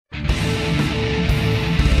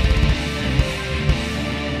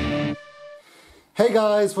Hey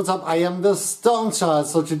guys, what's up? I am the Stormchild.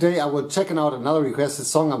 So today I will checking out another requested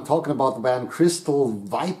song. I'm talking about the band Crystal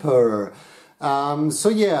Viper. So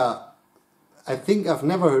yeah, I think I've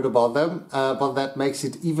never heard about them, but that makes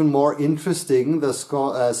it even more interesting. The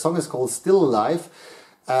song is called Still Alive,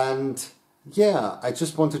 and yeah, I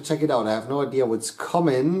just want to check it out. I have no idea what's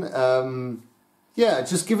coming. Yeah,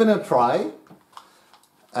 just give it a try,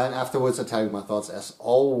 and afterwards I tell you my thoughts as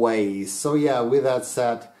always. So yeah, with that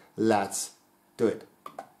said, let's do it.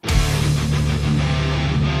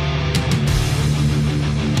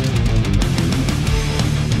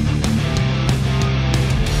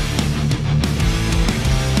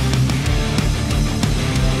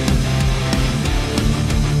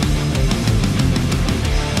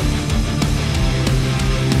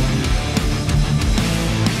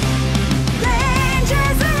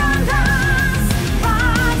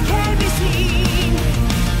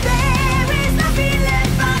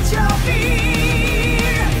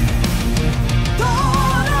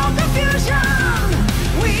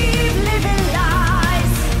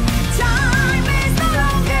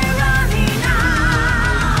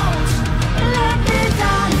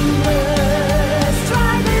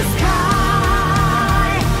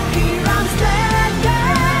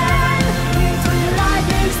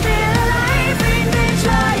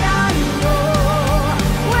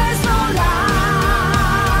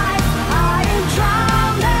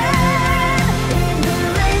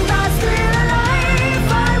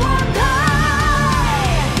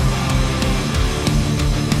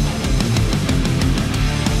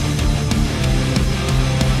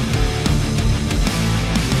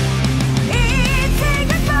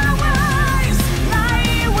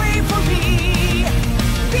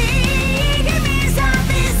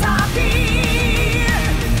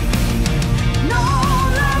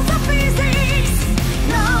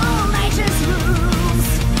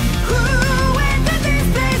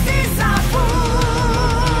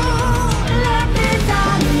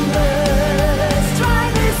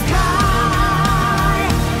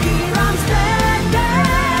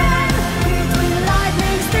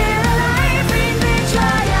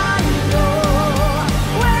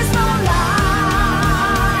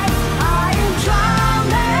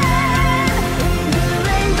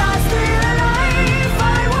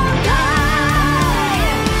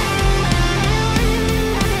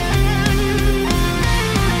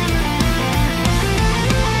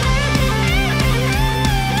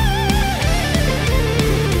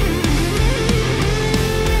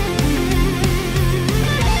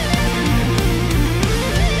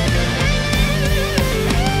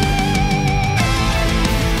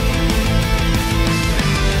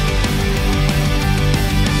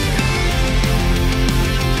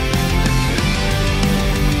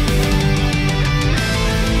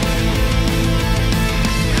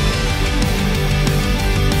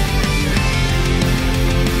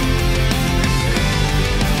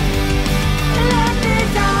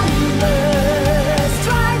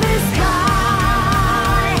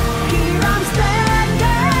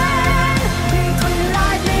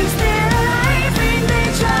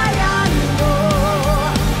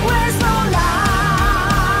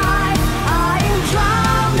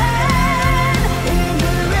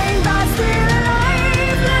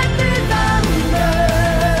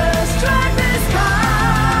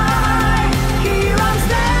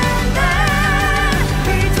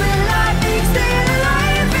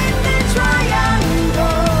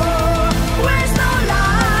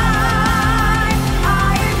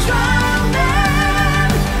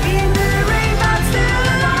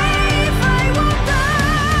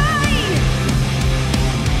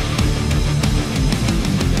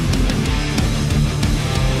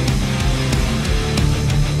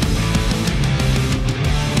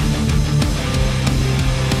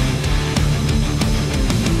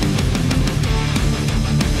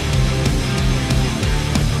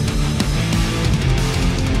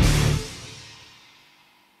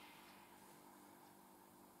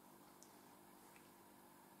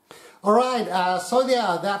 Alright, so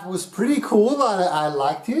yeah, that was pretty cool. I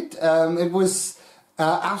liked it. It was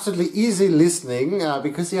absolutely easy listening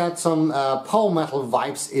because he had some power metal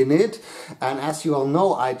vibes in it, and as you all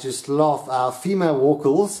know, I just love female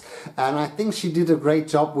vocals, and I think she did a great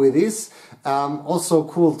job with this. Also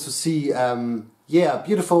cool to see yeah,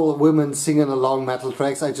 beautiful women singing along metal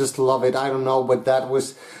tracks. I just love it. I don't know, but that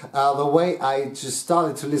was the way I just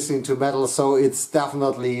started to listen to metal, so it's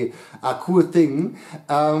definitely a cool thing.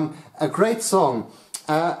 A great song.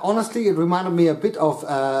 Honestly, it reminded me a bit of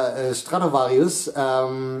Stratovarius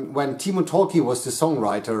when Timo Tolkki was the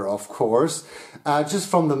songwriter, of course, just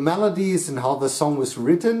from the melodies and how the song was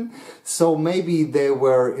written. So maybe they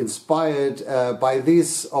were inspired by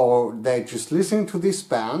this, or they're just listening to this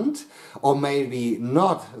band, or maybe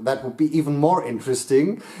not. That would be even more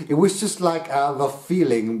interesting. It was just like the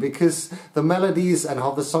feeling, because the melodies and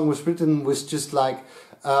how the song was written was just like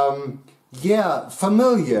yeah,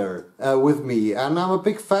 familiar with me, and I'm a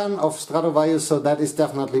big fan of Stratovarius, so that is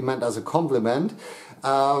definitely meant as a compliment,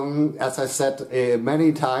 as I said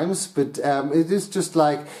many times, but it is just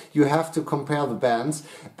like you have to compare the bands.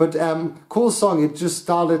 But cool song, it just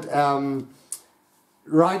started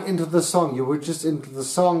right into the song. You were just into the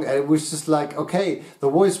song, and it was just like, okay, the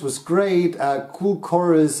voice was great, cool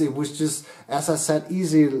chorus, it was just, as I said,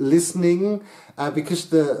 easy listening, because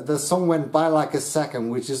the song went by like a second,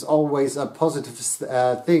 which is always a positive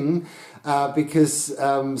thing, because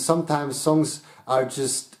sometimes songs are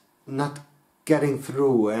just not getting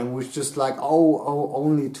through, and it was just like, oh,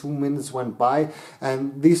 only 2 minutes went by,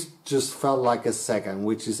 and this just felt like a second,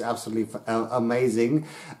 which is absolutely amazing.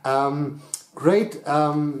 Great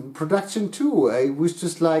production too. It was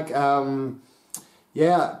just like,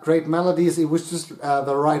 yeah, great melodies. It was just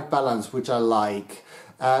the right balance, which I like.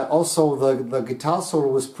 Also, the guitar solo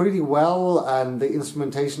was pretty well, and the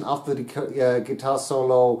instrumentation after the guitar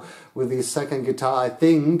solo with the second guitar, I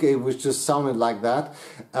think it was just sounded like that.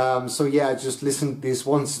 So yeah, I just listened this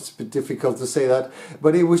once. It's a bit difficult to say that,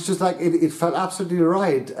 but it was just like, it felt absolutely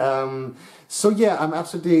right. So yeah, I'm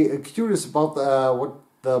absolutely curious about what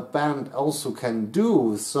the band also can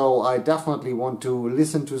do, so I definitely want to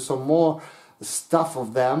listen to some more stuff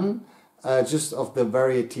of them, just of the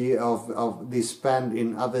variety of this band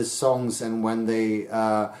in other songs, and when they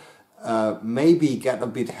maybe get a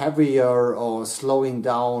bit heavier or slowing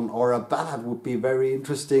down, or a ballad would be very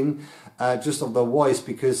interesting, just of the voice,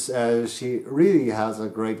 because she really has a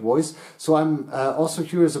great voice. So I'm also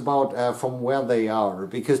curious about from where they are,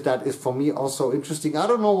 because that is for me also interesting. I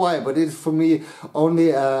don't know why, but it's for me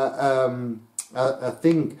only a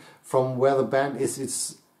thing from where the band is.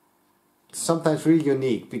 It's sometimes really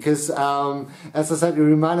unique, because as I said, it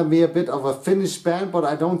reminded me a bit of a Finnish band, but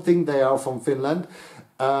I don't think they are from Finland.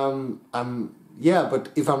 Yeah, but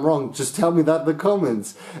if I'm wrong, just tell me that in the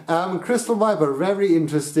comments. Crystal Viper, very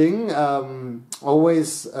interesting.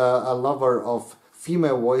 Always a lover of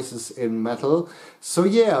female voices in metal. So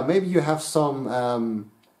yeah, maybe you have some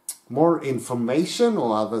more information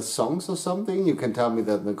or other songs or something. You can tell me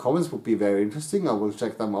that in the comments, would be very interesting. I will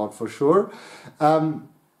check them out for sure.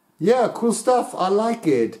 Yeah, cool stuff. I like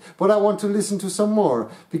it, but I want to listen to some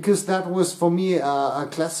more, because that was for me a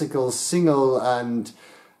classical single, and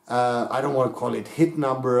I don't want to call it hit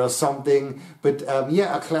number or something, but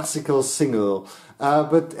yeah, a classical single.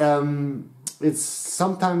 But it's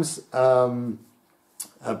sometimes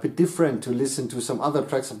a bit different to listen to some other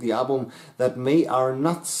tracks of the album that are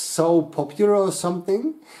not so popular or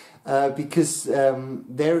something. Because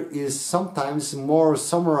there is sometimes more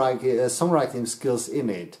songwriting skills in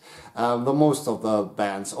it. The most of the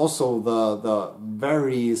bands, also the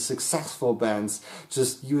very successful bands,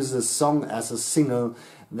 just use a song as a single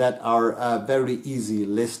that are very easy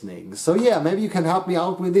listening. So yeah, maybe you can help me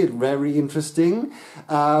out with it. Very interesting.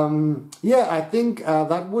 Yeah, I think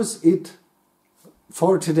that was it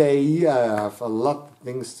for today. I have a lot of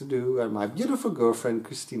things to do, and my beautiful girlfriend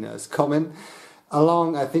Christina is coming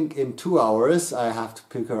along. I think in 2 hours. I have to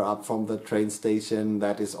pick her up from the train station.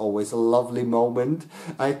 That is always a lovely moment.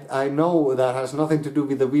 I know that has nothing to do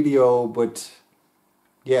with the video, but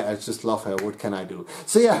yeah, I just love her. What can I do?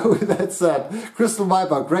 So yeah, with that said, Crystal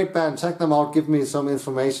Viper, great band. Check them out. Give me some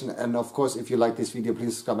information. And of course, if you like this video,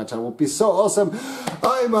 please subscribe my channel. It would be so awesome.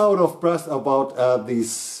 I'm out of breath about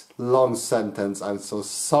this long sentence. I'm so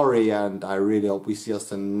sorry, and I really hope we see us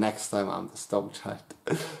the next time. I'm the Stormchild.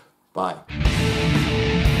 Bye.